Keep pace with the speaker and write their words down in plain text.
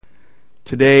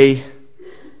Today,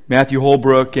 Matthew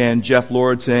Holbrook and Jeff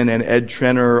Lauritsen and Ed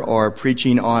Trenner are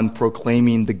preaching on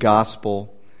proclaiming the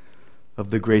gospel of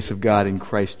the grace of God in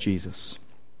Christ Jesus.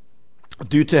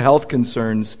 Due to health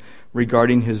concerns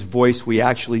regarding his voice, we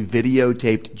actually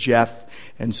videotaped Jeff,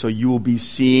 and so you will be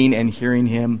seeing and hearing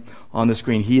him on the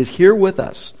screen. He is here with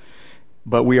us,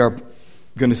 but we are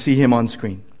going to see him on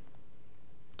screen.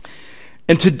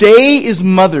 And today is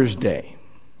Mother's Day.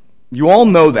 You all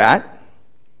know that.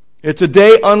 It's a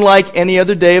day unlike any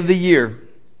other day of the year.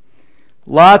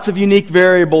 Lots of unique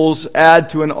variables add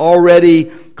to an already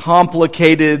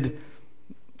complicated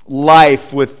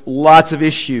life with lots of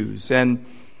issues. And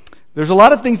there's a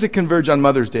lot of things that converge on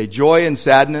Mother's Day. Joy and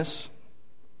sadness,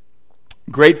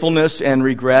 gratefulness and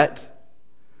regret,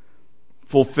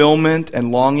 fulfillment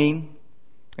and longing.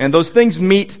 And those things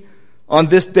meet on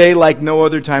this day like no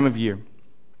other time of year.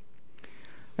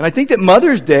 And I think that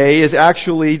Mother's Day is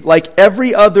actually, like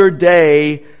every other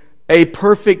day, a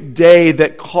perfect day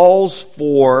that calls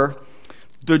for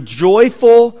the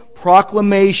joyful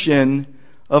proclamation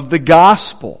of the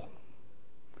gospel.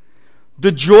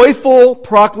 The joyful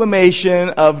proclamation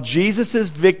of Jesus'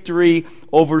 victory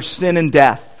over sin and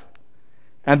death,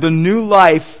 and the new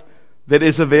life that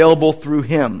is available through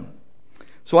Him.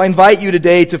 So I invite you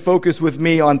today to focus with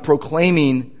me on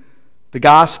proclaiming the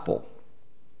gospel.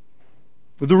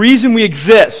 The reason we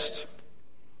exist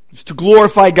is to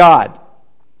glorify God.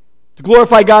 To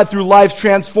glorify God through lives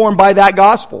transformed by that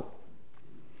gospel.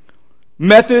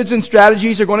 Methods and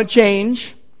strategies are going to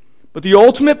change, but the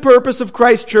ultimate purpose of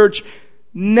Christ Church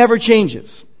never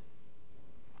changes.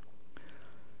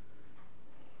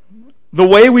 The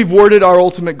way we've worded our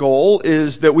ultimate goal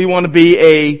is that we want to be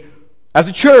as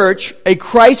a church, a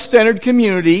Christ-centered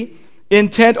community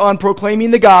intent on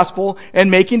proclaiming the gospel and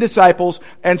making disciples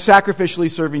and sacrificially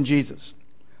serving Jesus.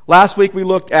 Last week we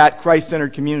looked at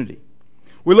Christ-centered community.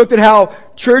 We looked at how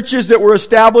churches that were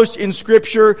established in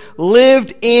Scripture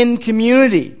lived in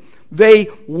community. They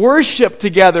worshiped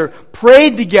together,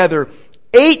 prayed together,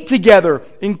 ate together,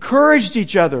 encouraged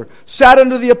each other, sat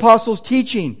under the apostles'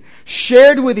 teaching,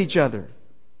 shared with each other.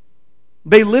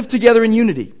 They lived together in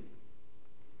unity.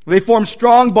 They formed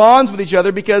strong bonds with each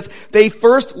other because they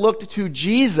first looked to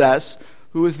Jesus,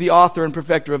 who is the author and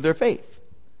perfecter of their faith.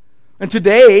 And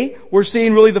today, we're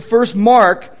seeing really the first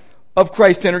mark of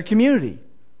Christ-centered community,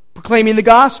 proclaiming the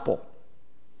gospel.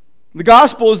 The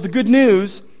gospel is the good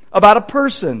news about a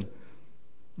person,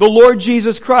 the Lord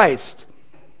Jesus Christ,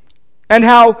 and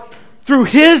how through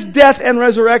His death and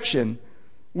resurrection,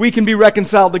 we can be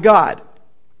reconciled to God.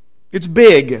 It's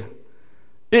big.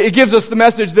 It gives us the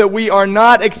message that we are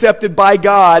not accepted by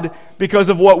God because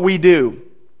of what we do,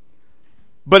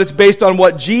 but it's based on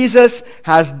what Jesus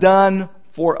has done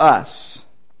for us.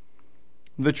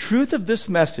 The truth of this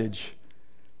message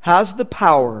has the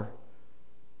power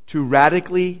to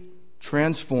radically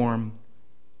transform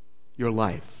your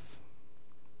life,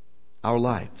 our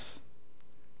lives.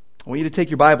 I want you to take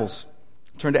your Bibles,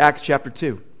 turn to Acts chapter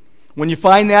 2. When you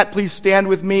find that, please stand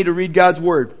with me to read God's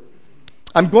Word.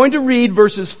 I'm going to read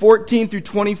verses 14 through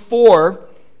 24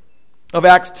 of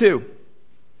Acts 2.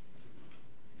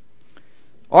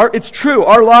 It's true,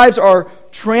 our lives are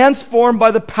transformed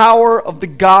by the power of the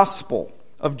gospel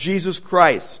of Jesus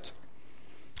Christ.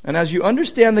 And as you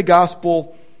understand the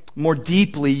gospel more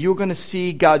deeply, you're going to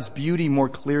see God's beauty more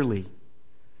clearly.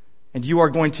 And you are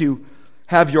going to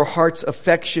have your heart's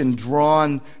affection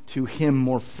drawn to Him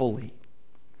more fully.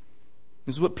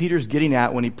 This is what Peter's getting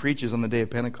at when he preaches on the day of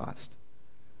Pentecost.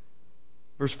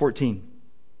 Verse 14.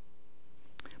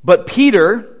 But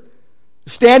Peter,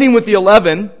 standing with the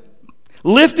 11,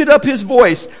 lifted up his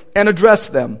voice and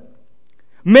addressed them.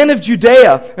 Men of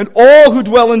Judea and all who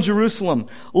dwell in Jerusalem,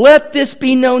 let this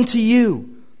be known to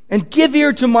you, and give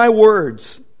ear to my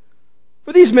words.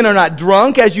 For these men are not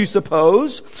drunk, as you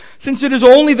suppose, since it is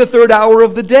only the third hour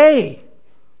of the day.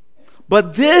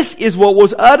 But this is what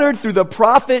was uttered through the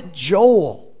prophet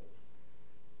Joel.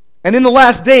 And in the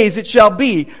last days it shall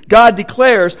be, God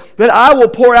declares, that I will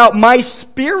pour out my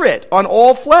Spirit on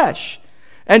all flesh.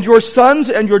 And your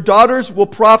sons and your daughters will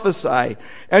prophesy.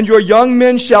 And your young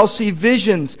men shall see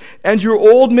visions. And your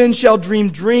old men shall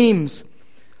dream dreams.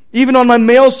 Even on my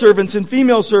male servants and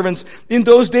female servants, in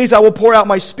those days I will pour out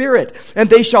my Spirit,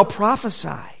 and they shall prophesy.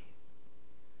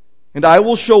 And I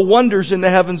will show wonders in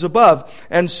the heavens above,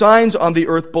 and signs on the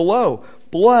earth below,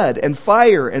 blood and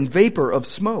fire and vapor of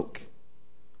smoke.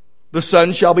 The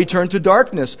sun shall be turned to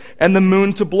darkness, and the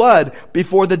moon to blood,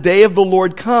 before the day of the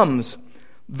Lord comes,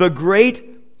 the great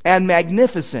and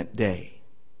magnificent day.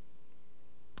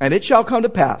 And it shall come to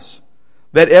pass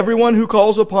that everyone who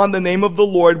calls upon the name of the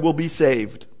Lord will be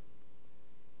saved.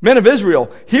 Men of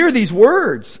Israel, hear these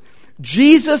words.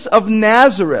 Jesus of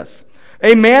Nazareth,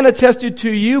 a man attested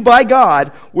to you by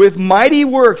God with mighty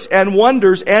works and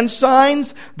wonders and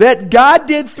signs that God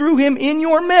did through him in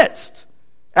your midst,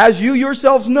 as you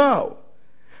yourselves know.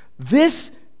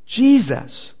 This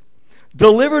Jesus,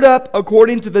 delivered up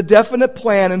according to the definite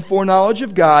plan and foreknowledge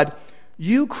of God,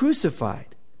 you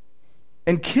crucified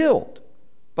and killed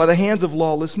by the hands of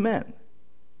lawless men.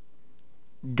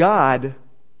 God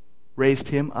raised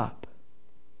him up,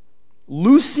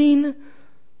 loosing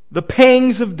the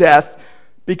pangs of death,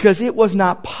 because it was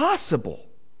not possible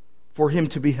for him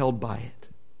to be held by it.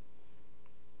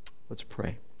 Let's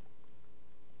pray.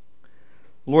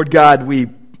 Lord God, we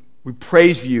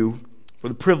praise you for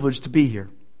the privilege to be here.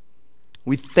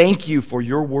 We thank you for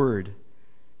your word,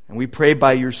 and we pray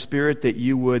by your Spirit that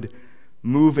you would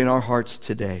move in our hearts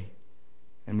today.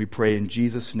 And we pray in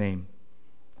Jesus' name,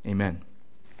 amen.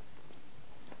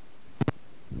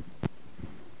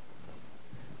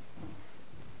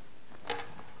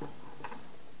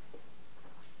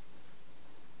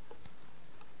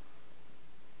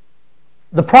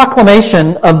 The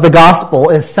proclamation of the gospel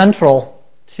is central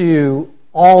to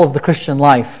all of the Christian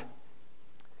life.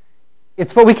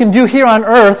 It's what we can do here on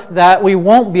earth that we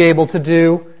won't be able to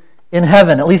do in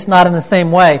heaven, at least not in the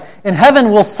same way. In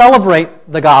heaven, we'll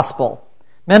celebrate the gospel.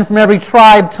 Men from every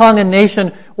tribe, tongue, and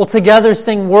nation will together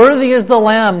sing, "Worthy is the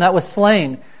Lamb that was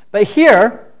slain." But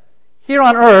here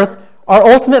on earth, our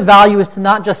ultimate value is to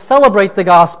not just celebrate the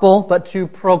gospel, but to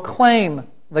proclaim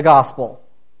the gospel.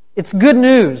 It's good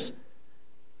news.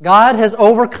 God has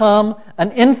overcome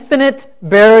an infinite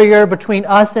barrier between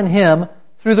us and him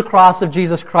through the cross of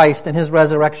Jesus Christ and his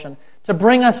resurrection, to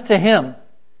bring us to him,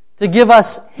 to give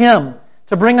us him,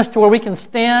 to bring us to where we can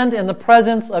stand in the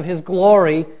presence of his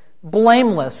glory,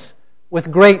 blameless, with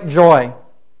great joy.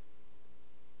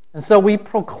 And so we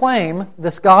proclaim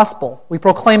this gospel. We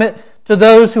proclaim it to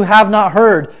those who have not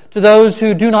heard, to those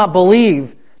who do not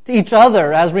believe, to each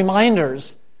other as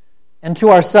reminders, and to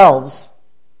ourselves.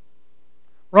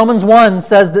 Romans 1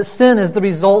 says that sin is the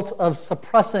result of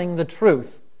suppressing the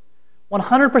truth.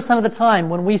 100% of the time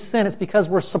when we sin, it's because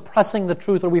we're suppressing the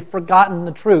truth or we've forgotten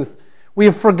the truth. We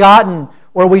have forgotten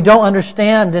or we don't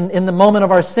understand in the moment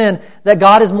of our sin that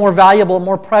God is more valuable,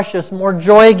 more precious, more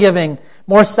joy-giving,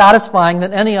 more satisfying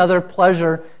than any other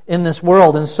pleasure in this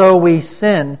world. And so we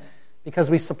sin because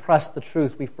we suppress the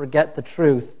truth. We forget the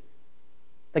truth.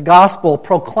 The gospel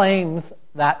proclaims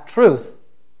that truth.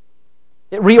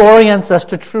 It reorients us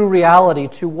to true reality,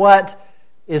 to what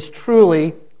is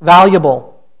truly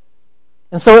valuable.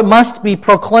 And so it must be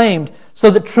proclaimed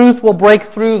so that truth will break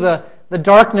through the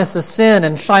darkness of sin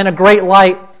and shine a great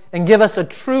light and give us a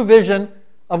true vision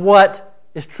of what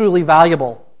is truly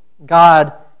valuable,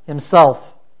 God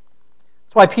himself.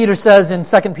 That's why Peter says in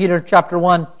 2 Peter chapter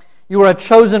 1, "You are a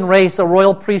chosen race, a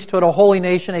royal priesthood, a holy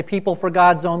nation, a people for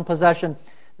God's own possession,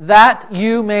 that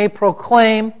you may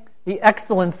proclaim the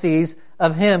excellencies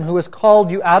of him who has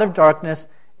called you out of darkness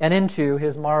and into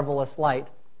his marvelous light."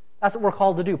 That's what we're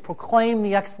called to do, proclaim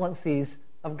the excellencies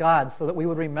of God so that we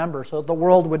would remember, so that the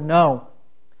world would know.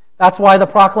 That's why the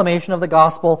proclamation of the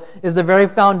gospel is the very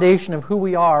foundation of who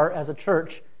we are as a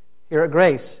church here at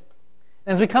Grace.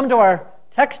 And as we come to our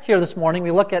text here this morning, we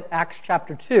look at Acts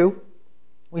chapter 2.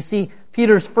 We see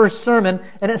Peter's first sermon,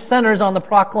 and it centers on the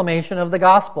proclamation of the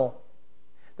gospel.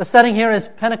 The setting here is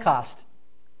Pentecost.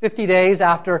 50 days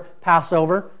after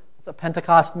Passover. That's what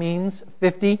Pentecost means,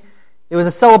 50. It was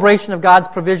a celebration of God's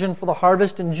provision for the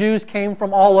harvest, and Jews came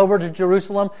from all over to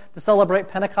Jerusalem to celebrate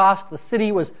Pentecost. The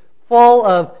city was full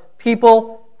of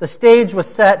people. The stage was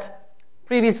set.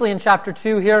 Previously in chapter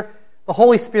 2 here, the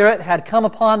Holy Spirit had come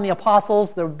upon the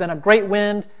apostles. There had been a great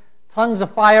wind. Tongues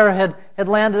of fire had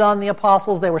landed on the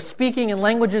apostles. They were speaking in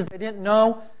languages they didn't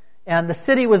know. And the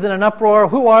city was in an uproar.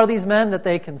 Who are these men that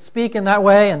they can speak in that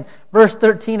way? And verse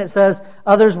 13 it says,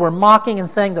 others were mocking and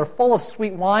saying they're full of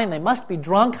sweet wine. They must be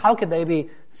drunk. How could they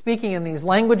be speaking in these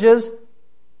languages?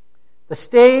 The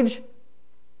stage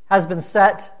has been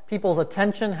set. People's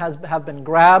attention have been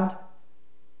grabbed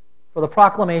for the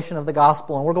proclamation of the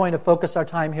gospel. And we're going to focus our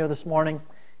time here this morning,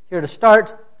 here to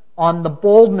start on the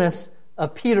boldness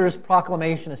of Peter's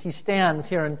proclamation as he stands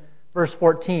here in verse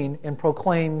 14 and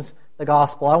proclaims the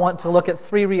gospel. I want to look at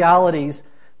three realities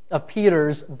of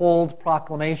Peter's bold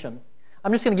proclamation.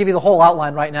 I'm just going to give you the whole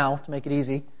outline right now to make it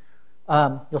easy.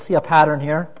 You'll see a pattern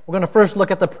here. We're going to first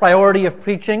look at the priority of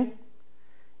preaching,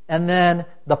 and then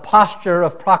the posture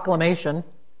of proclamation,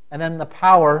 and then the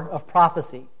power of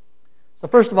prophecy. So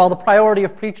first of all, the priority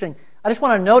of preaching. I just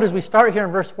want to note as we start here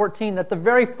in verse 14 that the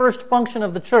very first function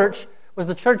of the church was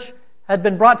the church had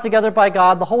been brought together by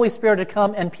God, the Holy Spirit had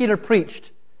come, and Peter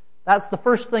preached. That's the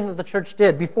first thing that the church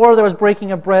did. Before there was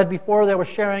breaking of bread, before there was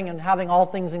sharing and having all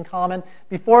things in common,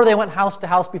 before they went house to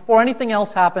house, before anything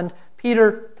else happened,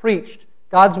 Peter preached.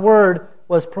 God's word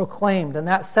was proclaimed, and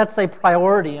that sets a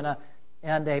priority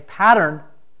and a pattern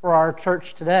for our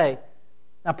church today.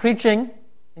 Now, preaching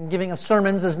and giving of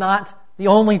sermons is not the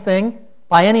only thing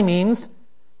by any means,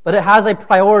 but it has a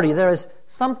priority. There is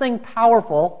something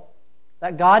powerful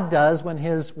that God does when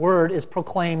His word is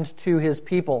proclaimed to His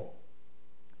people.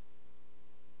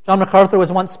 John MacArthur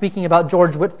was once speaking about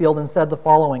George Whitefield and said the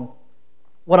following: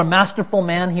 "What a masterful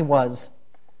man he was,"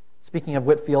 speaking of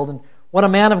Whitefield, "and what a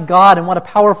man of God and what a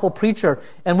powerful preacher."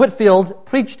 And Whitefield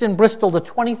preached in Bristol to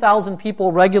 20,000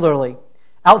 people regularly,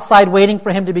 outside waiting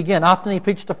for him to begin. Often he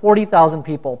preached to 40,000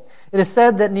 people. It is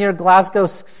said that near Glasgow,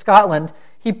 Scotland,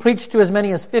 he preached to as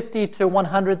many as 50 to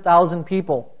 100,000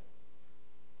 people.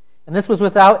 And this was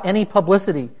without any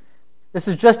publicity. This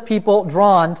is just people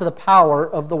drawn to the power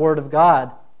of the Word of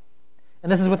God.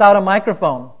 And this is without a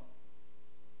microphone.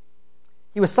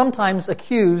 He was sometimes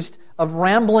accused of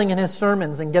rambling in his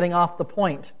sermons and getting off the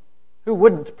point. Who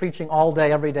wouldn't, preaching all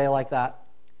day, every day like that?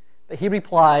 But he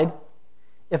replied,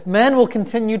 "If men will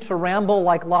continue to ramble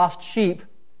like lost sheep,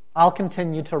 I'll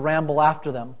continue to ramble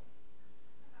after them."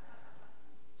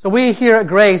 So we here at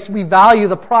Grace, we value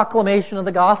the proclamation of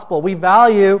the gospel. We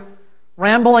value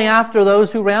rambling after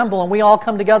those who ramble, and we all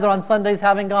come together on Sundays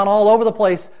having gone all over the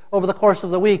place over the course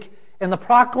of the week. And the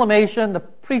proclamation, the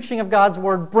preaching of God's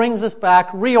word brings us back,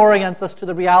 reorients us to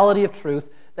the reality of truth,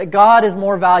 that God is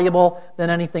more valuable than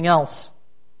anything else.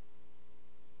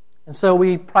 And so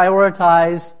we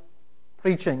prioritize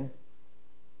preaching.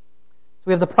 So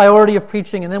we have the priority of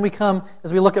preaching, and then we come,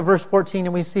 as we look at verse 14,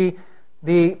 and we see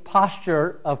the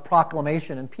posture of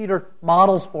proclamation. And Peter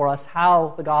models for us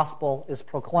how the gospel is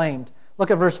proclaimed.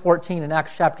 Look at verse 14 in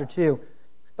Acts chapter 2.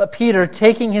 "But Peter,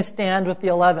 taking his stand with the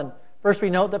 11," first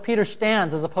we note that Peter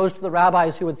stands as opposed to the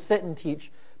rabbis who would sit and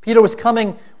teach. Peter was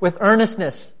coming with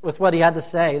earnestness with what he had to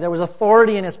say. There was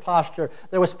authority in his posture.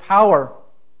 There was power.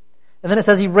 And then it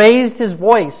says he raised his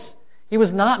voice. He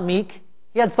was not meek.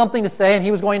 He had something to say, and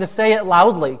he was going to say it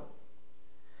loudly.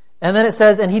 And then it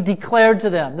says, and he declared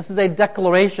to them. This is a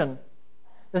declaration.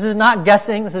 This is not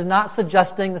guessing. This is not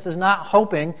suggesting. This is not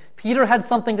hoping. Peter had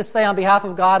something to say on behalf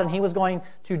of God, and he was going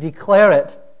to declare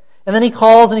it. And then he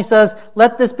calls and he says,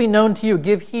 "Let this be known to you.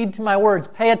 Give heed to my words.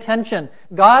 Pay attention."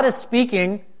 God is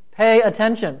speaking. Pay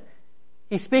attention.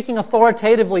 He's speaking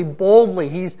authoritatively, boldly.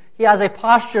 He has a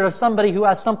posture of somebody who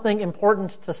has something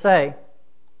important to say.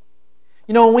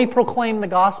 You know, when we proclaim the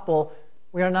gospel,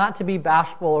 we are not to be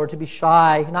bashful or to be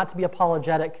shy, not to be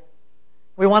apologetic.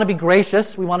 We want to be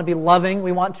gracious. We want to be loving.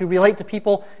 We want to relate to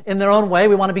people in their own way.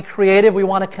 We want to be creative. We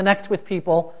want to connect with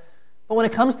people. But when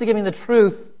it comes to giving the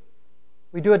truth,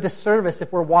 we do a disservice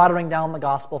if we're watering down the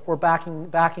gospel, if we're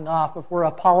backing off, if we're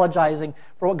apologizing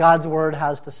for what God's word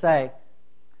has to say.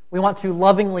 We want to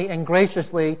lovingly and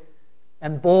graciously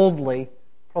and boldly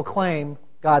proclaim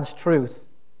God's truth.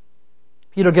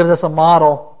 Peter gives us a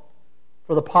model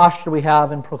for the posture we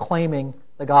have in proclaiming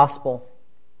the gospel.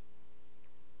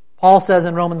 Paul says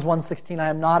in Romans 1:16, "I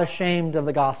am not ashamed of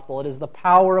the gospel. It is the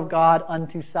power of God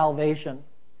unto salvation."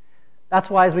 That's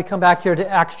why as we come back here to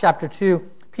Acts chapter 2,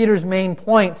 Peter's main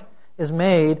point is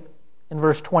made in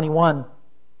verse 21.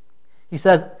 He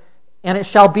says, "And it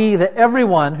shall be that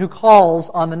everyone who calls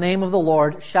on the name of the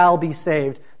Lord shall be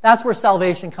saved." That's where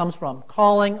salvation comes from,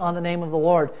 calling on the name of the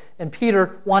Lord. And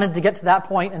Peter wanted to get to that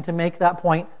point and to make that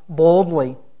point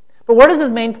boldly. But where does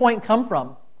his main point come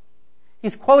from?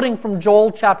 He's quoting from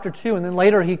Joel chapter 2, and then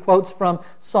later he quotes from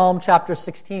Psalm chapter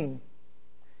 16.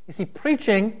 You see,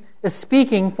 preaching is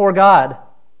speaking for God.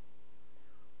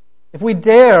 If we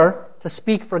dare to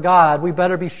speak for God, we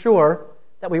better be sure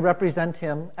that we represent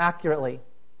Him accurately.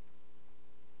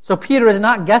 So Peter is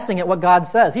not guessing at what God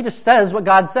says. He just says what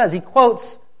God says. He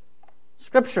quotes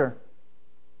Scripture.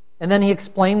 And then he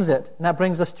explains it. And that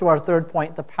brings us to our third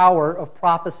point, the power of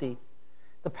prophecy.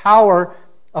 The power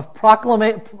of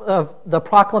the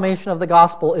proclamation of the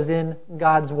gospel is in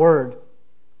God's Word.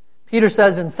 Peter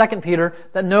says in 2 Peter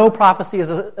that no prophecy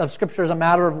of Scripture is a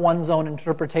matter of one's own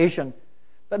interpretation,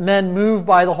 but men moved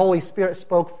by the Holy Spirit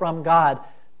spoke from God.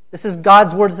 This is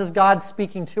God's Word. This is God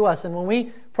speaking to us. And when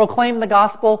we proclaim the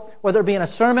gospel, whether it be in a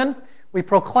sermon, we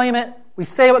proclaim it, we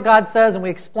say what God says, and we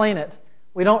explain it.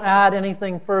 We don't add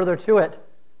anything further to it.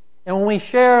 And when we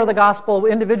share the gospel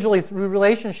individually through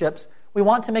relationships, we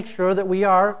want to make sure that we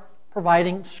are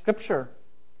providing Scripture.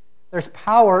 There's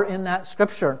power in that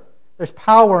Scripture. There's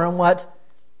power in what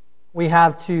we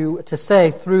have to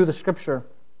say through the Scripture.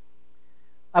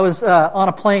 I was on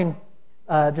a plane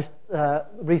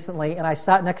recently, and I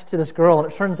sat next to this girl,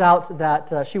 and it turns out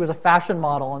that she was a fashion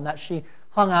model and that she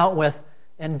hung out with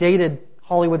and dated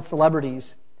Hollywood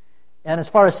celebrities. And as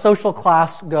far as social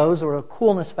class goes, or a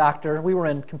coolness factor, we were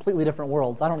in completely different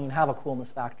worlds. I don't even have a coolness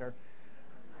factor.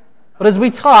 But as we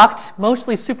talked,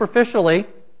 mostly superficially,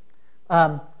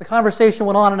 the conversation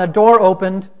went on and a door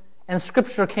opened and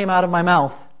Scripture came out of my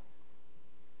mouth.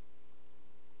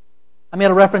 I made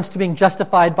a reference to being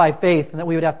justified by faith and that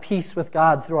we would have peace with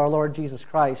God through our Lord Jesus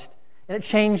Christ. And it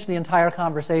changed the entire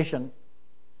conversation.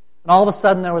 And all of a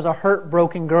sudden there was a hurt,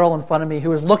 broken girl in front of me who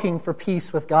was looking for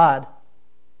peace with God.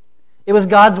 It was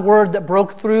God's Word that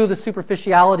broke through the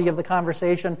superficiality of the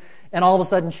conversation and all of a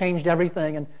sudden changed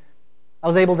everything. And I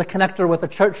was able to connect her with a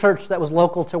church that was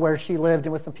local to where she lived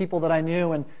and with some people that I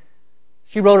knew. And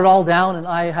she wrote it all down, and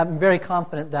I am very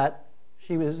confident that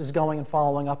she is going and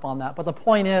following up on that. But the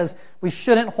point is, we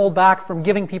shouldn't hold back from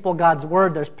giving people God's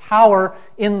Word. There's power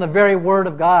in the very Word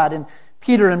of God. And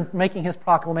Peter, in making his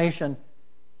proclamation,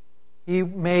 he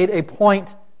made a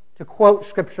point to quote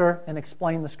Scripture and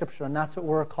explain the Scripture. And that's what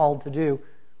we're called to do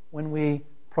when we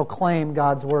proclaim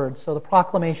God's Word. So the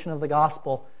proclamation of the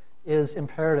gospel is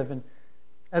imperative. And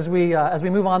as we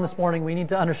move on this morning, we need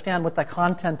to understand what the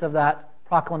content of that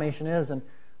proclamation is. And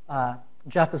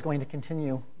Jeff is going to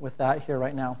continue with that here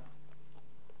right now.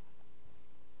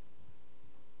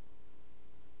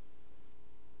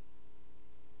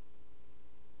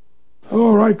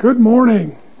 All right, good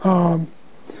morning.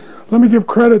 Let me give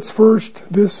credits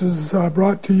first. This is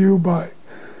brought to you by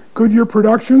Goodyear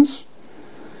Productions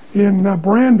in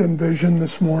Brandon Vision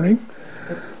this morning.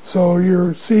 So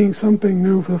you're seeing something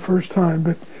new for the first time.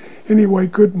 But anyway,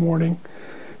 good morning.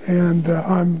 And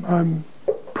I'm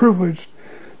privileged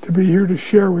to be here to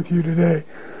share with you today,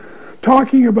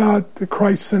 talking about the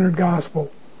Christ-centered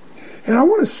gospel. And I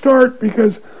want to start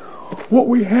because what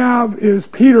we have is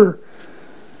Peter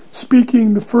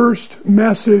speaking the first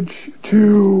message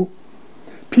to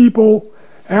people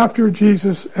after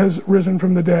Jesus has risen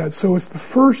from the dead. So it's the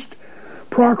first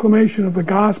proclamation of the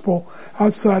gospel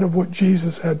outside of what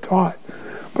Jesus had taught.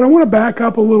 But I want to back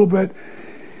up a little bit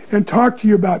and talk to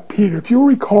you about Peter. If you'll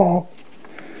recall,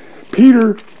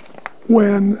 Peter,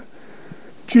 when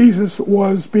Jesus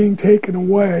was being taken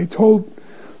away, told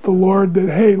the Lord that,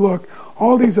 hey, look,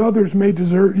 all these others may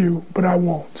desert you, but I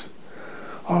won't.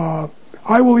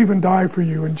 I will even die for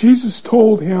you. And Jesus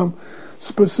told him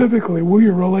specifically, will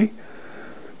you really?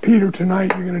 Peter,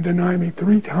 tonight you're going to deny me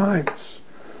 3 times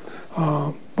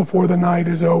before the night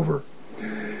is over.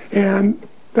 And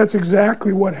that's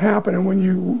exactly what happened. And when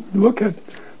you look at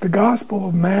the Gospel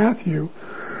of Matthew,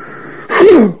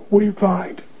 we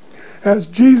find, as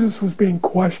Jesus was being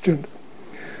questioned,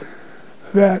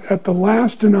 that at the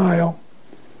last denial,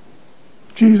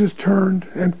 Jesus turned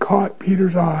and caught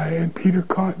Peter's eye, and Peter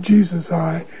caught Jesus'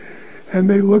 eye, and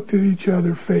they looked at each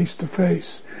other face to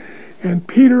face. And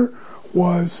Peter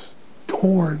was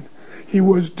torn. He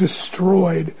was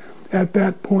destroyed at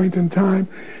that point in time,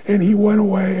 and he went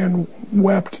away and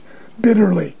wept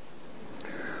bitterly.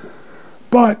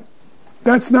 But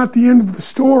that's not the end of the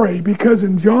story, because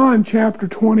in John chapter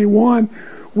 21,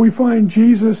 we find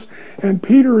Jesus and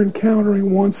Peter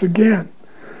encountering once again.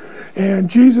 And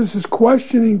Jesus is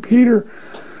questioning Peter,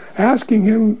 asking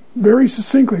him very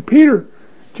succinctly, Peter,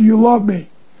 do you love me?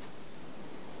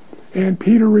 And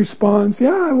Peter responds,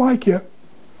 yeah, I like you.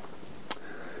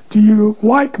 Do you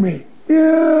like me?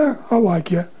 Yeah, I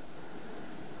like you.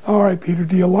 All right, Peter,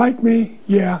 do you like me?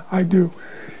 Yeah, I do.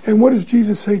 And what does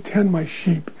Jesus say? Tend my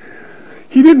sheep.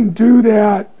 He didn't do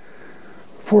that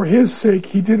for his sake.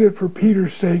 He did it for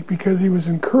Peter's sake, because he was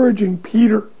encouraging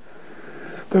Peter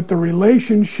that the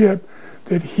relationship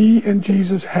that he and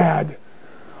Jesus had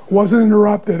wasn't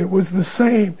interrupted. It was the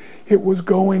same. It was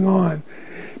going on.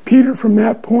 Peter, from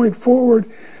that point forward,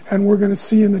 and we're going to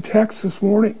see in the text this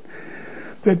morning,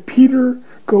 that Peter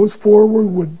goes forward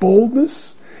with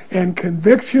boldness and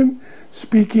conviction,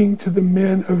 speaking to the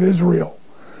men of Israel.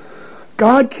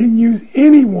 God can use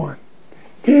anyone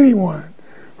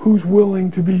who's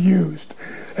willing to be used.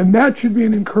 And that should be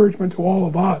an encouragement to all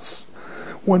of us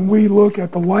when we look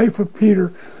at the life of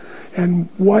Peter and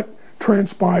what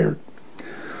transpired.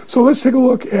 So let's take a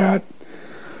look at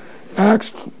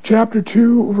Acts chapter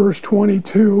 2, verse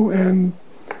 22. And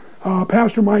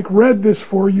Pastor Mike read this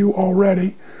for you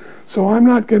already, so I'm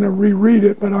not going to reread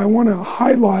it, but I want to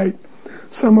highlight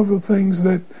some of the things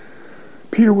that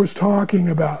Peter was talking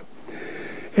about.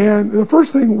 And the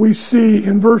first thing we see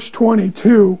in verse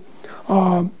 22,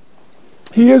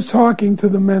 he is talking to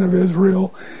the men of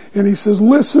Israel, and he says,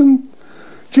 listen,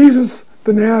 Jesus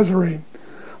the Nazarene,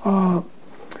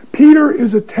 Peter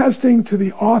is attesting to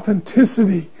the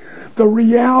authenticity, the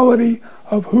reality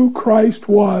of who Christ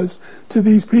was to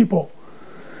these people.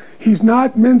 He's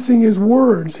not mincing his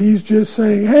words. He's just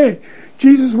saying, hey,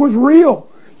 Jesus was real.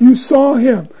 You saw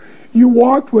him. You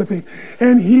walked with him.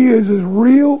 And he is as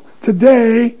real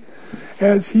today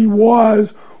as he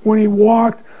was when he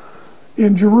walked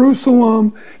in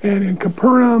Jerusalem and in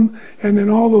Capernaum and in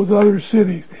all those other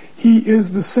cities. He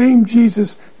is the same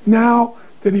Jesus now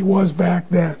that he was back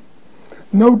then.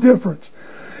 No difference.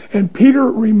 And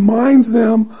Peter reminds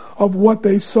them of what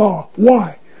they saw.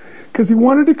 Why? Because he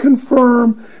wanted to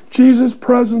confirm Jesus'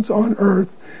 presence on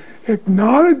earth,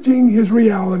 acknowledging his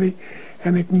reality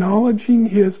and acknowledging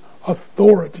his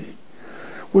authority,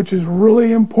 which is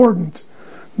really important,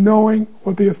 knowing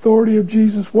what the authority of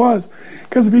Jesus was.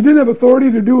 Because if he didn't have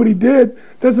authority to do what he did,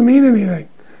 it doesn't mean anything.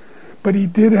 But he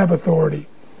did have authority.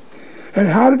 And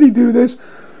how did he do this?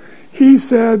 He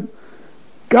said,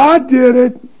 God did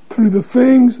it through the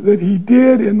things that he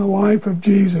did in the life of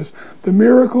Jesus. The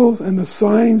miracles and the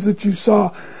signs that you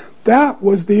saw, that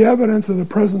was the evidence of the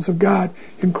presence of God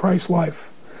in Christ's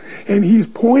life. And he's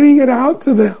pointing it out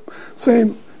to them,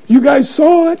 saying, you guys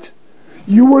saw it.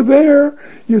 You were there.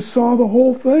 You saw the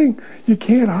whole thing. You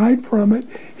can't hide from it.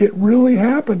 It really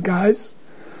happened, guys.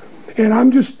 And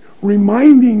I'm just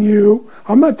reminding you,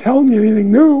 I'm not telling you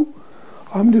anything new.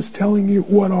 I'm just telling you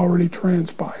what already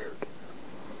transpired.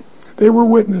 They were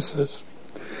witnesses.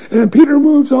 And then Peter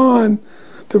moves on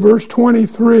to verse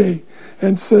 23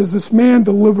 and says, this man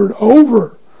delivered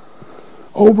over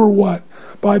what?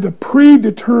 By the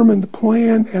predetermined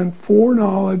plan and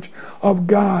foreknowledge of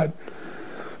God.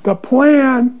 The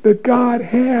plan that God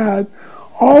had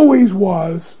always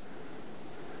was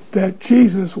that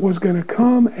Jesus was going to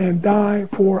come and die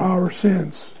for our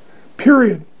sins.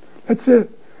 Period. That's it.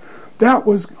 That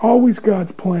was always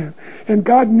God's plan. And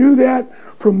God knew that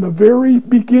from the very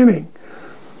beginning.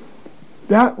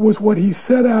 That was what he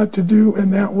set out to do,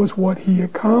 and that was what he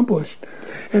accomplished.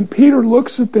 And Peter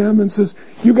looks at them and says,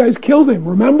 you guys killed him,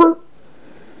 remember?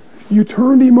 You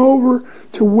turned him over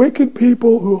to wicked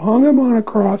people who hung him on a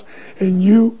cross, and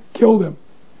you killed him.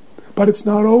 But it's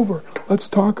not over. Let's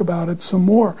talk about it some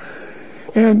more.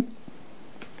 And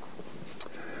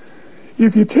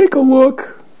if you take a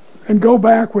look and go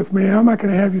back with me, I'm not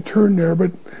going to have you turn there,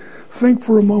 but think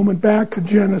for a moment back to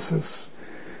Genesis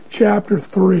chapter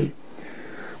 3.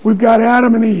 We've got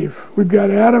Adam and Eve. We've got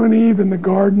Adam and Eve in the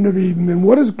Garden of Eden. And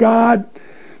what does God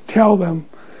tell them?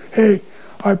 Hey,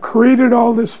 I've created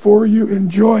all this for you.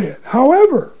 Enjoy it.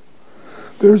 However,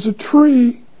 there's a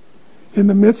tree in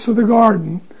the midst of the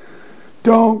garden.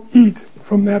 Don't eat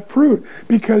from that fruit,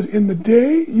 because in the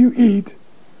day you eat,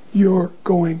 you're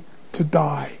going to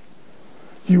die.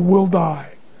 You will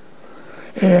die.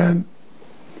 And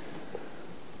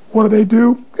what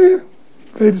do?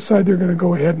 They decide they're going to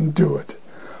go ahead and do it.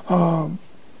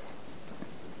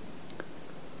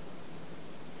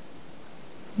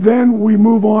 Then we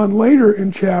move on later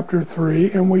in chapter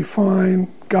 3 and we find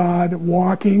God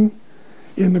walking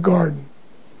in the garden.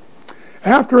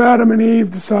 After Adam and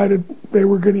Eve decided they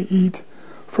were going to eat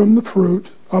from the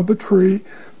fruit of the tree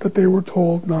that they were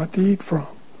told not to eat from.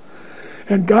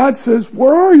 And God says,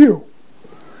 where are you?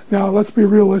 Now let's be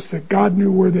realistic. God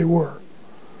knew where they were.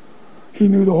 He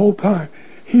knew the whole time.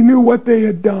 He knew what they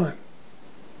had done.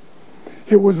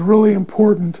 It was really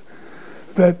important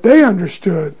that they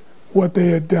understood what they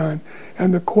had done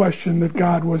and the question that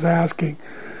God was asking.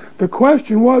 The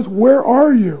question was, where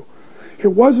are you? It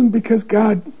wasn't because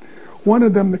God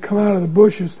wanted them to come out of the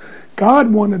bushes.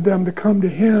 God wanted them to come to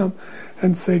him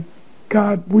and say,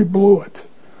 God, we blew it.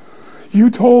 You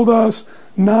told us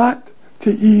not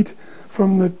to eat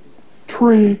from the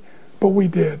tree, but we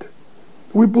did.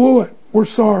 We blew it. We're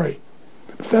sorry.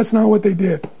 But that's not what they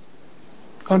did,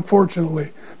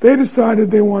 unfortunately. They decided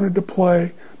they wanted to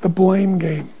play the blame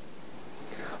game.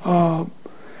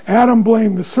 Adam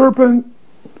blamed the serpent.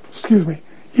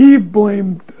 Eve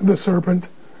blamed the serpent.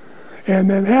 And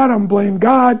then Adam blamed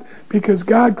God because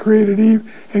God created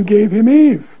Eve and gave him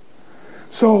Eve.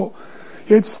 So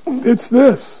it's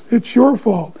this. It's your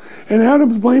fault. And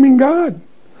Adam's blaming God.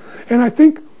 And I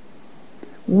think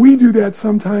we do that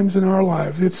sometimes in our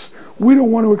lives. We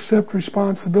don't want to accept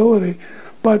responsibility.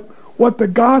 But what the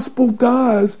gospel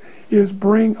does is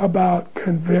bring about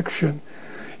conviction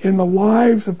in the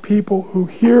lives of people who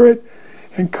hear it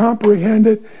and comprehend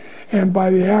it, and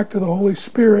by the act of the Holy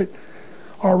Spirit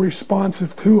are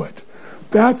responsive to it.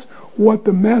 That's what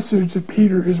the message that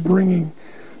Peter is bringing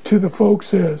to the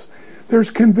folks is. There's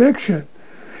conviction.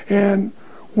 And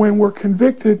when we're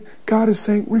convicted, God is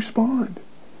saying, respond.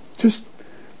 Just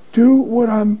do what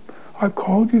I've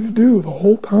called you to do the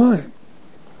whole time.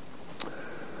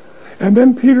 And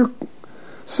then Peter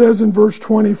says in verse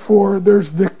 24, there's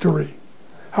victory.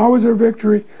 How is there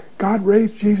victory? God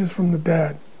raised Jesus from the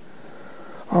dead.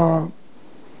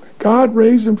 God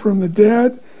raised him from the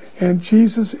dead, and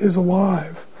Jesus is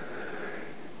alive.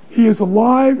 He is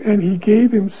alive, and he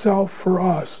gave himself for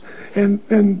us.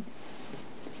 And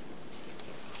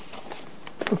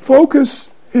the focus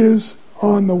is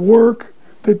on the work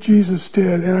that Jesus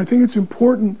did. And I think it's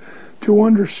important to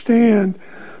understand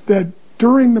that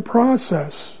during the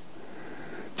process,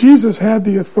 Jesus had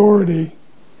the authority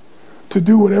to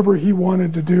do whatever he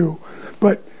wanted to do.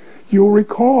 But you'll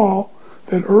recall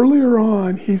that earlier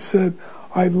on he said,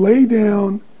 I lay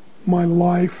down my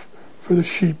life for the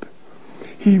sheep.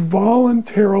 He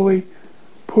voluntarily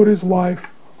put his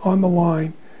life on the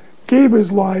line, gave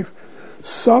his life,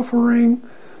 suffering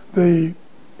the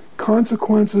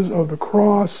consequences of the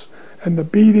cross and the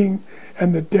beating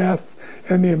and the death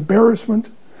and the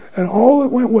embarrassment and all that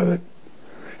went with it,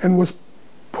 and was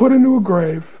put into a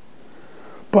grave.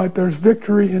 But there's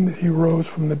victory in that he rose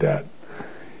from the dead.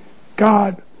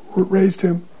 God raised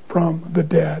him from the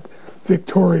dead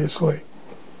victoriously.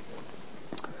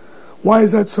 Why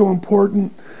is that so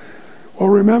important? Well,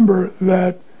 remember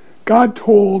that God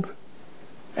told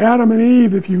Adam and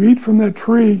Eve, if you eat from that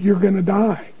tree, you're going to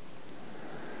die.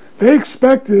 They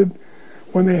expected,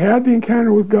 when they had the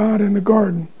encounter with God in the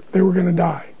garden, they were going to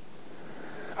die.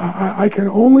 I can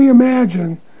only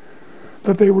imagine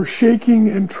that they were shaking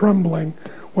and trembling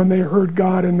when they heard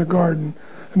God in the garden,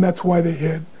 and that's why they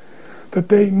hid. That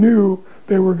they knew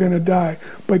they were going to die.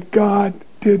 But God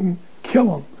didn't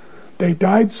kill them. They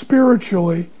died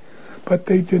spiritually, but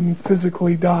they didn't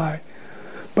physically die.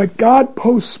 But God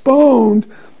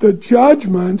postponed the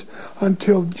judgment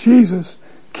until Jesus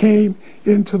came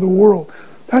into the world.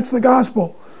 That's the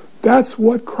gospel. That's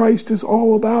what Christ is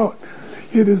all about.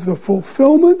 It is the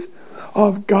fulfillment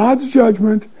of God's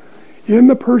judgment in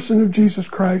the person of Jesus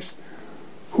Christ,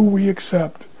 who we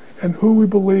accept and who we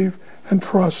believe and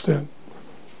trust in.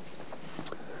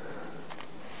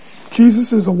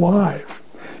 Jesus is alive.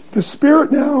 The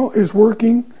Spirit now is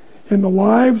working in the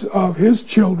lives of his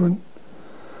children,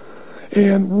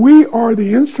 and we are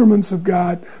the instruments of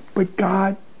God, but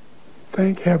God,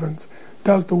 thank heavens,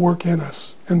 does the work in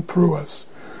us and through us.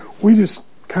 We just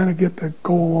kind of get to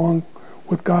go along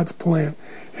with God's plan,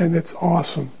 and it's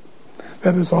awesome.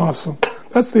 That is awesome.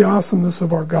 That's the awesomeness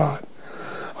of our God.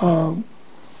 And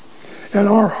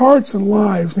our hearts and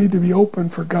lives need to be open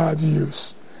for God's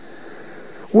use.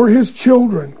 We're his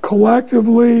children,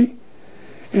 collectively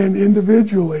and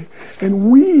individually.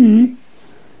 And we,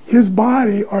 his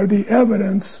body, are the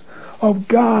evidence of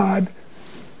God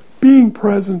being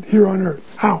present here on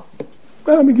earth. How?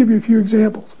 Well, let me give you a few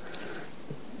examples.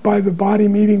 By the body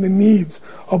meeting the needs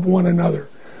of one another.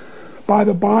 By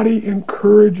the body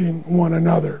encouraging one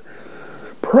another.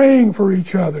 Praying for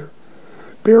each other.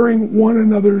 Bearing one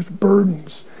another's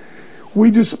burdens. We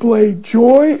display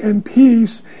joy and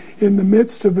peace in the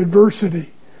midst of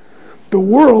adversity. The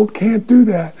world can't do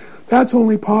that. That's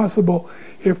only possible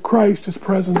if Christ is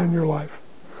present in your life.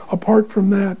 Apart from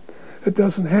that, it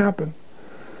doesn't happen.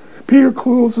 Peter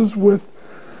closes with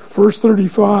verse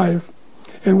 35,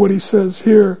 and what he says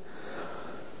here,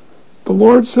 the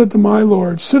Lord said to my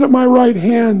Lord, sit at my right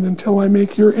hand until I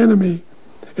make your enemy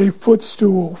a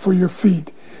footstool for your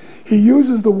feet. He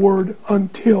uses the word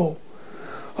until.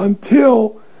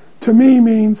 Until, to me,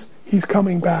 means he's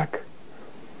coming back.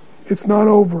 It's not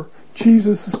over.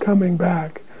 Jesus is coming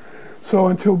back. So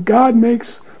until God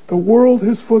makes the world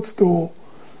his footstool,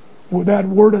 that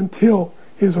word until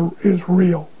is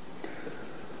real.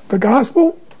 The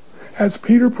gospel, as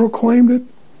Peter proclaimed it,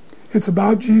 it's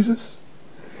about Jesus.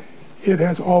 It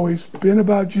has always been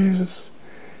about Jesus,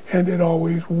 and it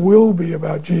always will be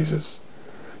about Jesus.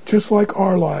 Just like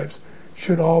our lives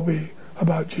should all be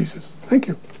about Jesus. Thank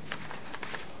you.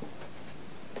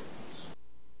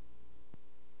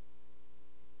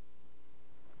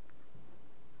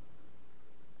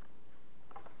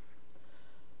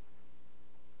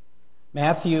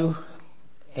 Matthew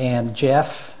and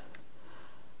Jeff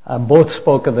both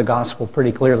spoke of the gospel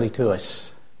pretty clearly to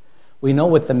us. We know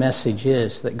what the message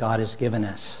is that God has given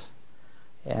us.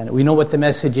 And we know what the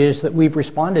message is that we've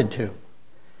responded to.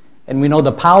 And we know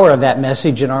the power of that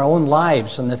message in our own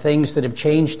lives and the things that have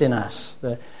changed in us,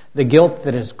 the guilt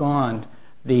that has gone,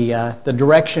 the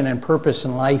direction and purpose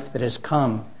in life that has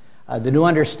come, the new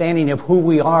understanding of who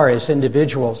we are as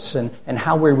individuals and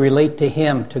how we relate to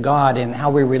Him, to God, and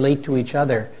how we relate to each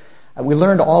other. We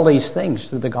learned all these things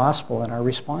through the gospel and our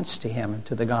response to Him and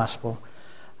to the gospel.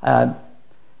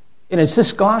 And it's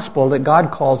this gospel that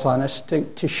God calls on us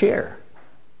to share.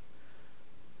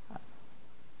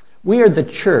 We are the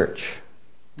church.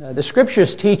 The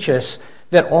Scriptures teach us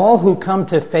that all who come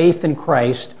to faith in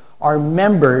Christ are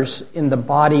members in the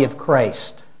body of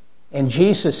Christ. And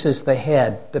Jesus is the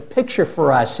head. The picture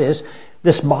for us is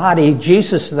this body,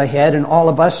 Jesus is the head, and all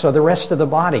of us are the rest of the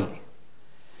body.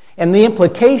 And the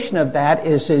implication of that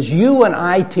is as you and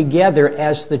I together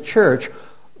as the church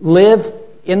live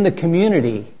in the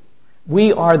community,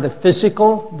 we are the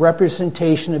physical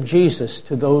representation of Jesus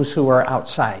to those who are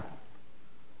outside.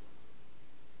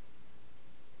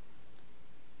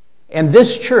 And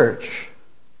this church,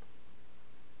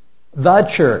 the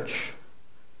church,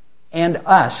 and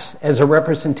us as a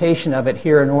representation of it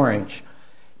here in Orange,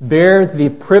 bear the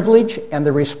privilege and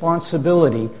the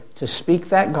responsibility to speak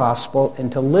that gospel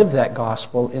and to live that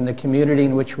gospel in the community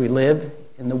in which we live,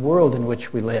 in the world in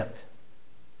which we live.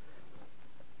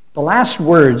 The last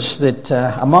words that,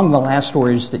 among the last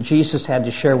words that Jesus had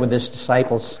to share with his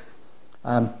disciples,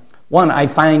 one I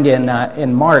find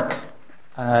in Mark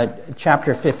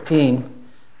chapter 15.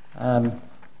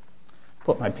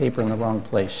 Put my paper in the wrong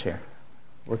place here.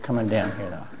 We're coming down here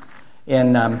though.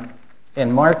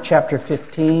 In Mark chapter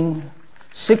 16,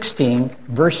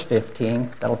 verse 15,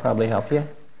 that'll probably help you.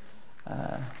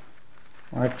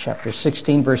 Mark chapter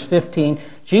 16, verse 15,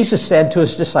 Jesus said to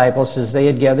his disciples as they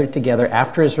had gathered together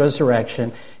after his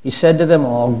resurrection, he said to them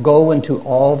all, "Go into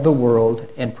all the world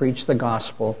and preach the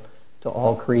gospel to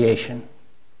all creation."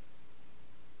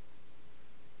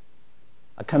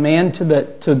 A command to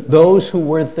those who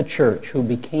were the church, who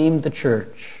became the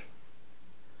church.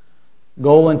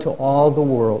 Go into all the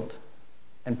world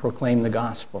and proclaim the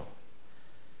gospel.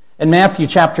 In Matthew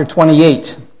chapter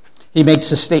 28, he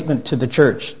makes a statement to the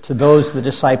church, to those, the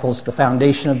disciples, the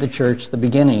foundation of the church, the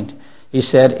beginning. He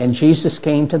said, "And Jesus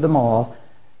came to them all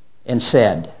and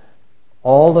said,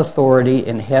 'All authority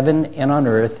in heaven and on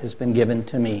earth has been given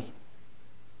to me.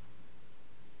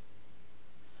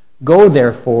 Go,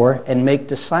 therefore, and make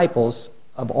disciples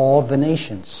of all the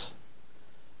nations,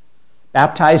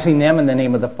 baptizing them in the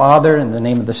name of the Father, in the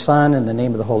name of the Son, in the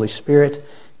name of the Holy Spirit,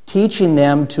 teaching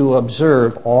them to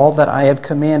observe all that I have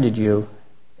commanded you,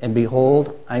 and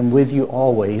behold, I am with you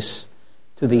always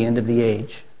to the end of the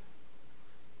age.'"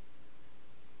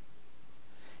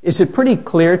 Is it pretty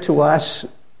clear to us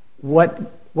what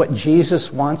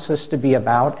Jesus wants us to be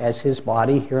about as his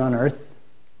body here on earth?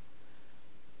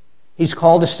 He's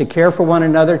called us to care for one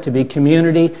another, to be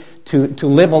community, to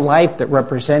live a life that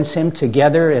represents him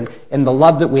together, and the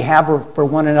love that we have for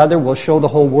one another will show the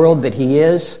whole world that he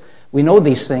is. We know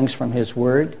these things from his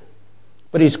word,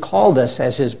 but he's called us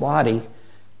as his body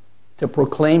to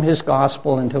proclaim his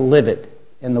gospel and to live it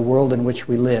in the world in which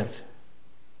we live.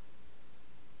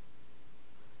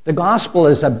 The gospel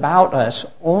is about us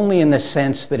only in the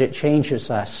sense that it changes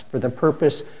us for the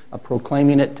purpose of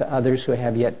proclaiming it to others who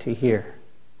have yet to hear.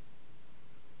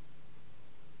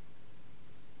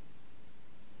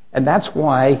 And that's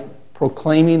why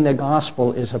proclaiming the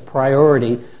gospel is a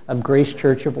priority of Grace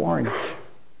Church of Orange.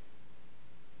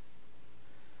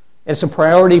 It's a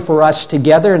priority for us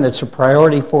together, and it's a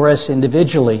priority for us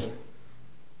individually.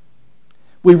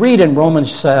 We read in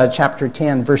Romans chapter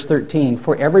 10, verse 13,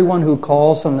 "For everyone who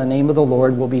calls on the name of the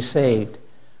Lord will be saved."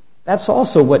 That's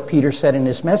also what Peter said in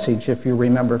his message, if you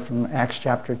remember from Acts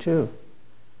chapter 2.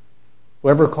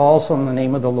 Whoever calls on the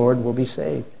name of the Lord will be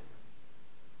saved.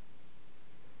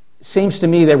 It seems to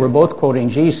me they were both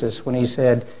quoting Jesus when he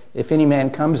said, "If any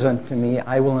man comes unto me,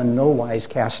 I will in no wise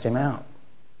cast him out,"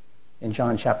 in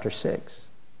John chapter 6.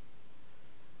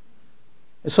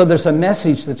 And so there's a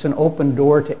message that's an open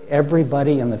door to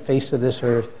everybody on the face of this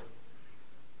earth.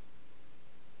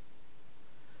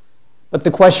 But the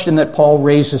question that Paul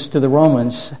raises to the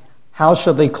Romans, how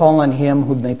shall they call on him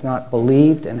whom they've not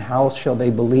believed? And how shall they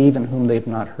believe in whom they've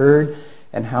not heard?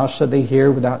 And how shall they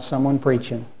hear without someone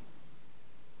preaching?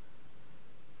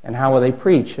 And how will they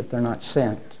preach if they're not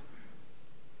sent?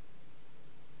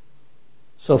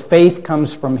 So faith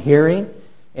comes from hearing,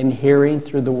 and hearing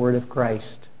through the word of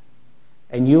Christ.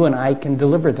 And you and I can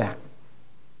deliver that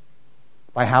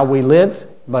by how we live,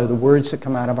 by the words that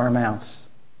come out of our mouths.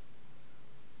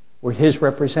 We're his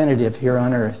representative here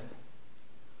on earth.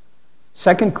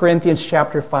 2 Corinthians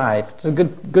chapter 5. It's a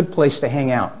good place to hang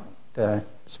out.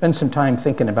 Spend some time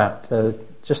thinking about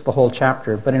just the whole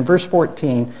chapter. But in verse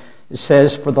 14, it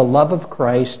says, "For the love of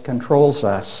Christ controls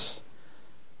us,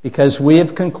 because we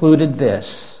have concluded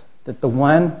this, that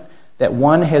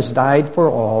one has died for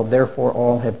all, therefore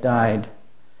all have died.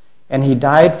 And he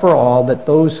died for all, that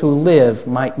those who live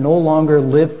might no longer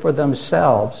live for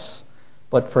themselves,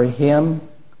 but for him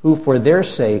who for their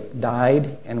sake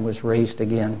died and was raised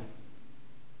again.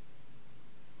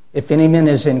 If any man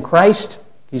is in Christ,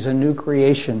 he's a new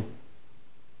creation.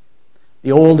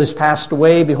 The old has passed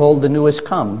away, behold, the new has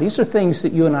come. These are things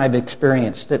that you and I have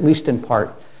experienced, at least in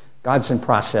part. God's in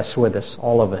process with us,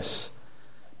 all of us.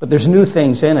 But there's new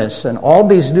things in us, and all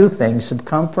these new things have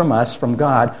come from us, from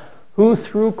God, who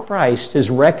through Christ has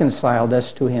reconciled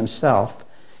us to himself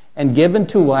and given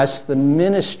to us the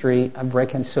ministry of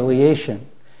reconciliation.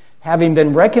 Having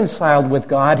been reconciled with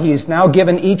God, he has now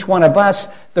given each one of us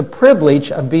the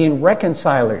privilege of being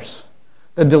reconcilers,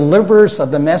 the deliverers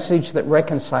of the message that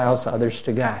reconciles others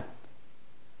to God.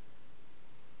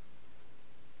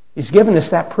 He's given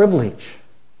us that privilege.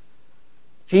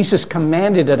 Jesus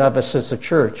commanded it of us as a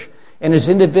church. And as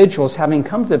individuals, having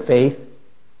come to faith,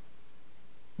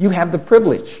 you have the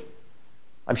privilege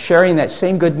of sharing that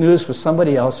same good news with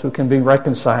somebody else who can be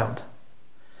reconciled.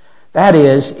 That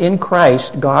is, in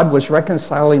Christ, God was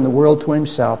reconciling the world to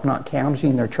himself, not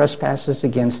counting their trespasses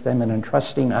against them, and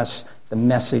entrusting us the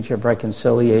message of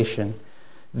reconciliation.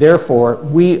 Therefore,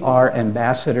 we are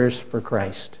ambassadors for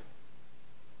Christ.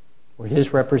 We're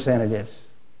his representatives.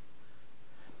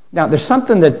 Now, there's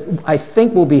something that I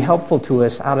think will be helpful to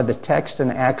us out of the text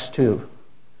in Acts 2.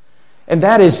 And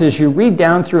that is, as you read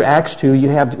down through Acts 2, you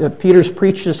have Peter's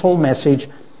preached his whole message,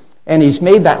 and he's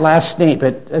made that last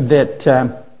statement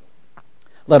that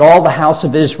let all the house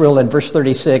of Israel, in verse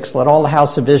 36, let all the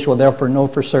house of Israel therefore know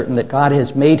for certain that God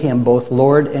has made him both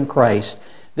Lord and Christ,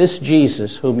 this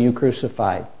Jesus whom you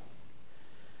crucified.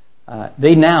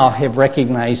 They now have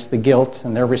recognized the guilt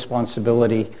and their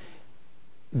responsibility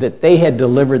that they had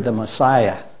delivered the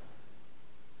Messiah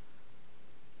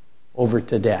over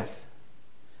to death.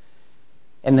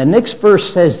 And the next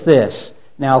verse says this,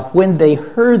 now when they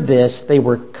heard this, they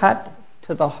were cut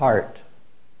to the heart.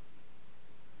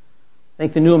 I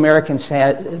think the New American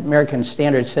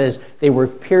Standard says they were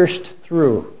pierced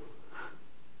through.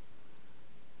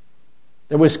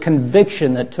 There was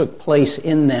conviction that took place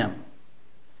in them.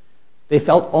 They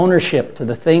felt ownership to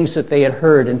the things that they had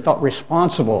heard and felt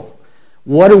responsible.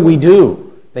 What do we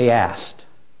do? They asked.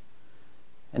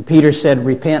 And Peter said,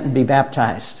 repent and be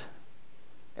baptized.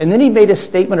 And then he made a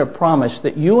statement of promise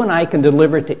that you and I can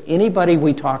deliver to anybody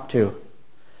we talk to.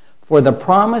 For the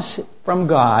promise from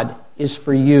God is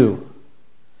for you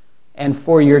and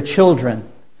for your children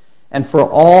and for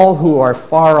all who are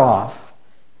far off,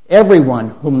 everyone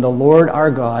whom the Lord our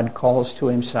God calls to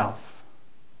himself.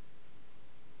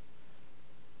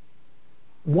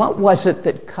 What was it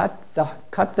that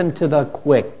cut them to the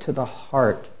quick, to the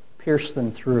heart, pierced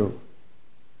them through?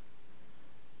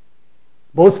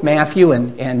 Both Matthew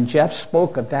and Jeff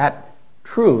spoke of that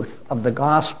truth of the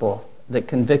gospel that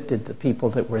convicted the people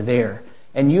that were there.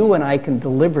 And you and I can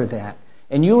deliver that.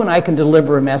 And you and I can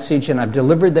deliver a message, and I've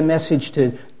delivered the message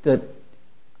to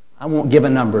I won't give a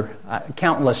number,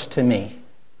 countless to me.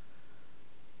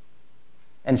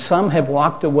 And some have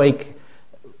walked away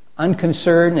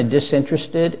unconcerned and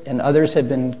disinterested, and others have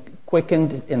been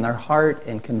quickened in their heart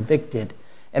and convicted.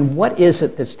 And what is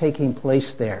it that's taking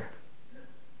place there?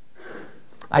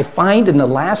 I find in the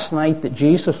last night that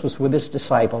Jesus was with his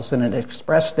disciples, and it's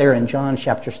expressed there in John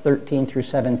chapters 13 through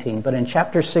 17. But in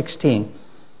chapter 16,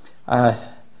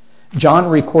 John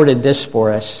recorded this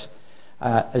for us,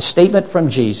 a statement from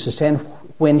Jesus. And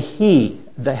when he,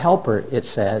 the helper, it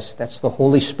says, that's the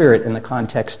Holy Spirit in the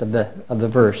context of the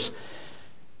verse.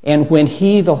 And when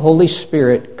he, the Holy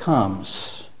Spirit,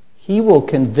 comes, he will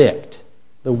convict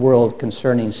the world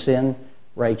concerning sin,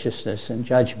 righteousness, and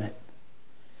judgment.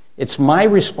 It's my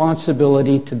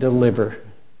responsibility to deliver.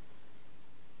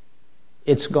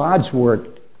 It's God's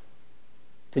work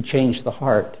to change the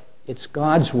heart. It's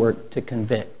God's work to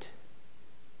convict.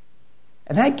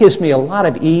 And that gives me a lot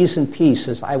of ease and peace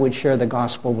as I would share the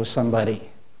gospel with somebody.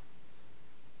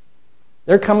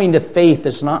 Their coming to faith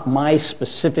is not my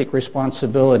specific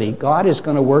responsibility. God is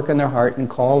going to work in their heart and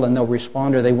call, and they'll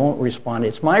respond or they won't respond.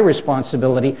 It's my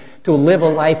responsibility to live a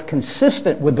life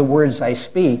consistent with the words I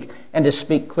speak and to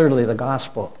speak clearly the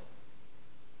gospel.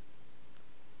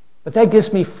 But that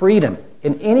gives me freedom.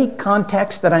 In any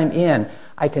context that I'm in,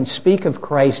 I can speak of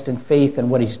Christ and faith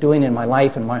and what he's doing in my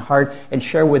life and my heart and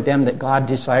share with them that God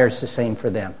desires the same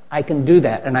for them. I can do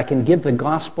that, and I can give the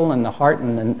gospel and the heart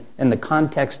and the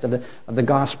context of the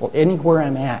gospel anywhere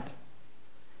I'm at.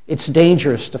 It's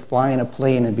dangerous to fly in a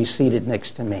plane and be seated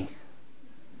next to me.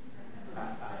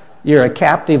 You're a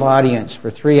captive audience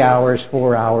for 3 hours,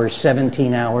 4 hours,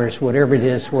 17 hours, whatever it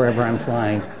is, wherever I'm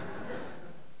flying.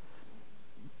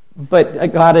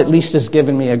 But God at least has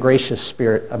given me a gracious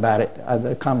spirit about it,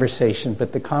 the conversation.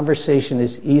 But the conversation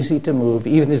is easy to move,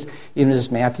 even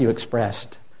as Matthew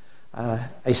expressed.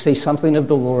 I say something of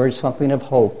the Lord, something of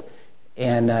hope,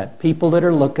 and people that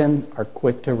are looking are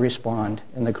quick to respond,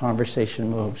 and the conversation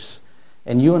moves.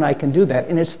 And you and I can do that,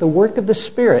 and it's the work of the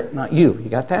Spirit, not you. You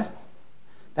got that?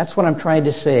 That's what I'm trying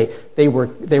to say. They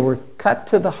were cut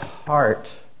to the heart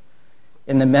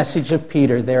in the message of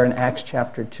Peter there in Acts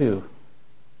chapter 2.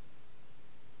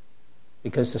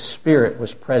 Because the Spirit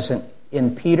was present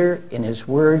in Peter, in his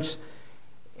words,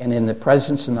 and in the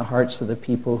presence in the hearts of the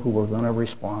people who were going to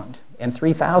respond. And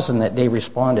 3,000 that day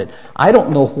responded. I don't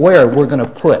know where we're going to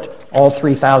put all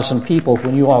 3,000 people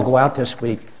when you all go out this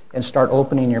week and start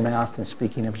opening your mouth and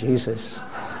speaking of Jesus.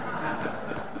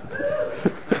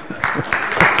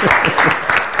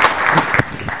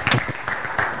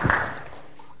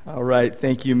 All right.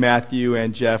 Thank you, Matthew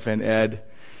and Jeff and Ed.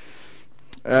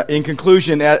 In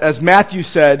conclusion, as Matthew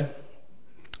said,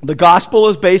 the gospel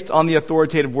is based on the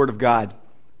authoritative word of God,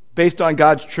 based on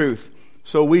God's truth.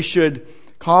 So we should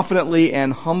confidently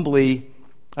and humbly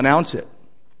announce it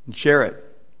and share it.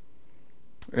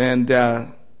 And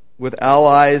with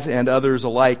allies and others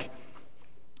alike,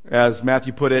 as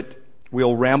Matthew put it,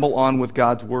 we'll ramble on with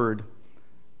God's word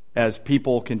as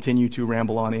people continue to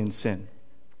ramble on in sin.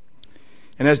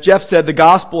 And as Jeff said, the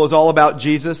gospel is all about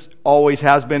Jesus, always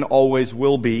has been, always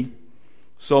will be.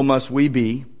 So must we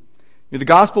be. The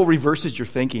gospel reverses your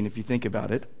thinking if you think about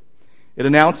it. It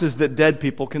announces that dead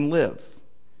people can live.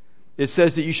 It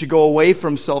says that you should go away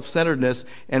from self-centeredness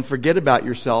and forget about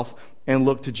yourself and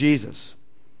look to Jesus.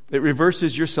 It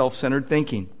reverses your self-centered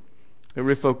thinking. It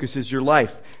refocuses your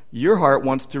life. Your heart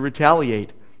wants to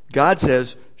retaliate. God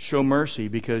says, show mercy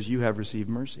because you have received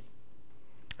mercy.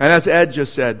 And as Ed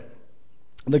just said,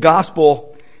 the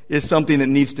gospel is something that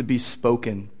needs to be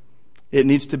spoken. It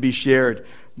needs to be shared.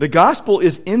 The gospel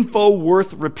is info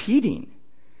worth repeating.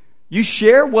 You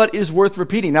share what is worth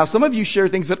repeating. Now, some of you share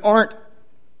things that aren't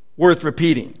worth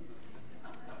repeating.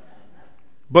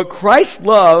 But Christ's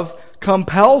love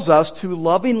compels us to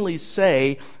lovingly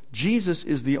say, Jesus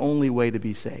is the only way to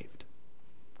be saved.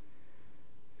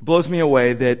 It blows me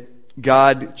away that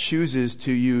God chooses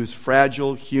to use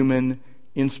fragile human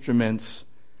instruments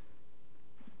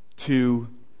to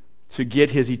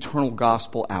get his eternal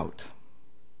gospel out.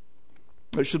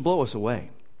 It should blow us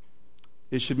away.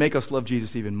 It should make us love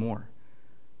Jesus even more.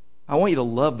 I want you to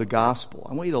love the gospel.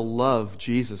 I want you to love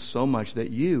Jesus so much that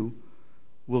you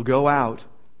will go out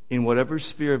in whatever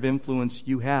sphere of influence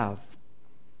you have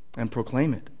and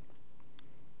proclaim it.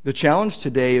 The challenge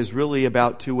today is really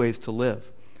about two ways to live.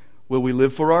 Will we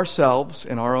live for ourselves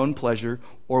and our own pleasure,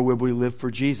 or will we live for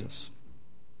Jesus?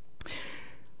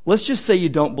 Let's just say you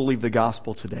don't believe the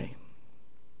gospel today.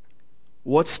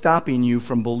 What's stopping you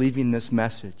from believing this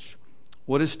message?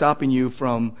 What is stopping you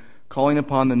from calling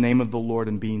upon the name of the Lord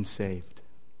and being saved?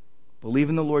 Believe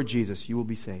in the Lord Jesus, you will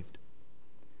be saved.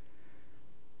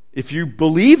 If you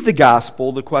believe the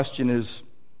gospel, the question is,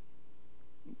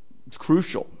 it's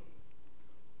crucial.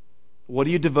 What are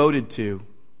you devoted to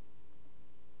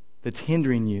that's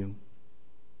hindering you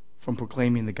from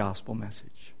proclaiming the gospel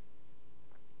message?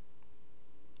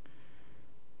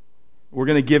 We're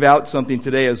going to give out something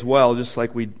today as well, just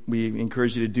like we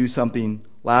encouraged you to do something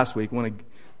last week.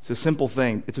 It's a simple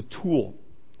thing. It's a tool.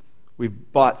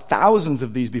 We've bought thousands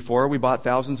of these before. We bought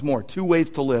thousands more. 2 Ways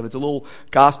to Live. It's a little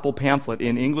gospel pamphlet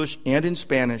in English and in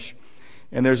Spanish.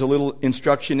 And there's a little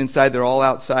instruction inside. They're all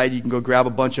outside. You can go grab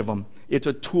a bunch of them. It's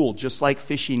a tool, just like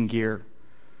fishing gear.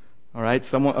 All right?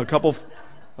 A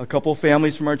couple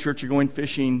families from our church are going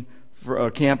fishing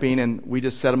for camping, and we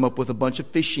just set them up with a bunch of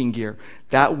fishing gear.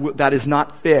 That is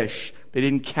not fish. They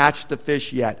didn't catch the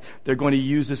fish yet. They're going to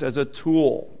use this as a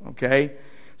tool, okay?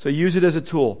 So use it as a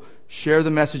tool. Share the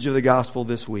message of the gospel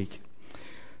this week.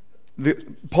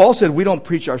 Paul said we don't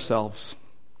preach ourselves.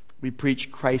 We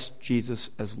preach Christ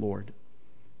Jesus as Lord,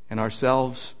 and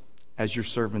ourselves as your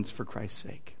servants for Christ's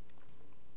sake.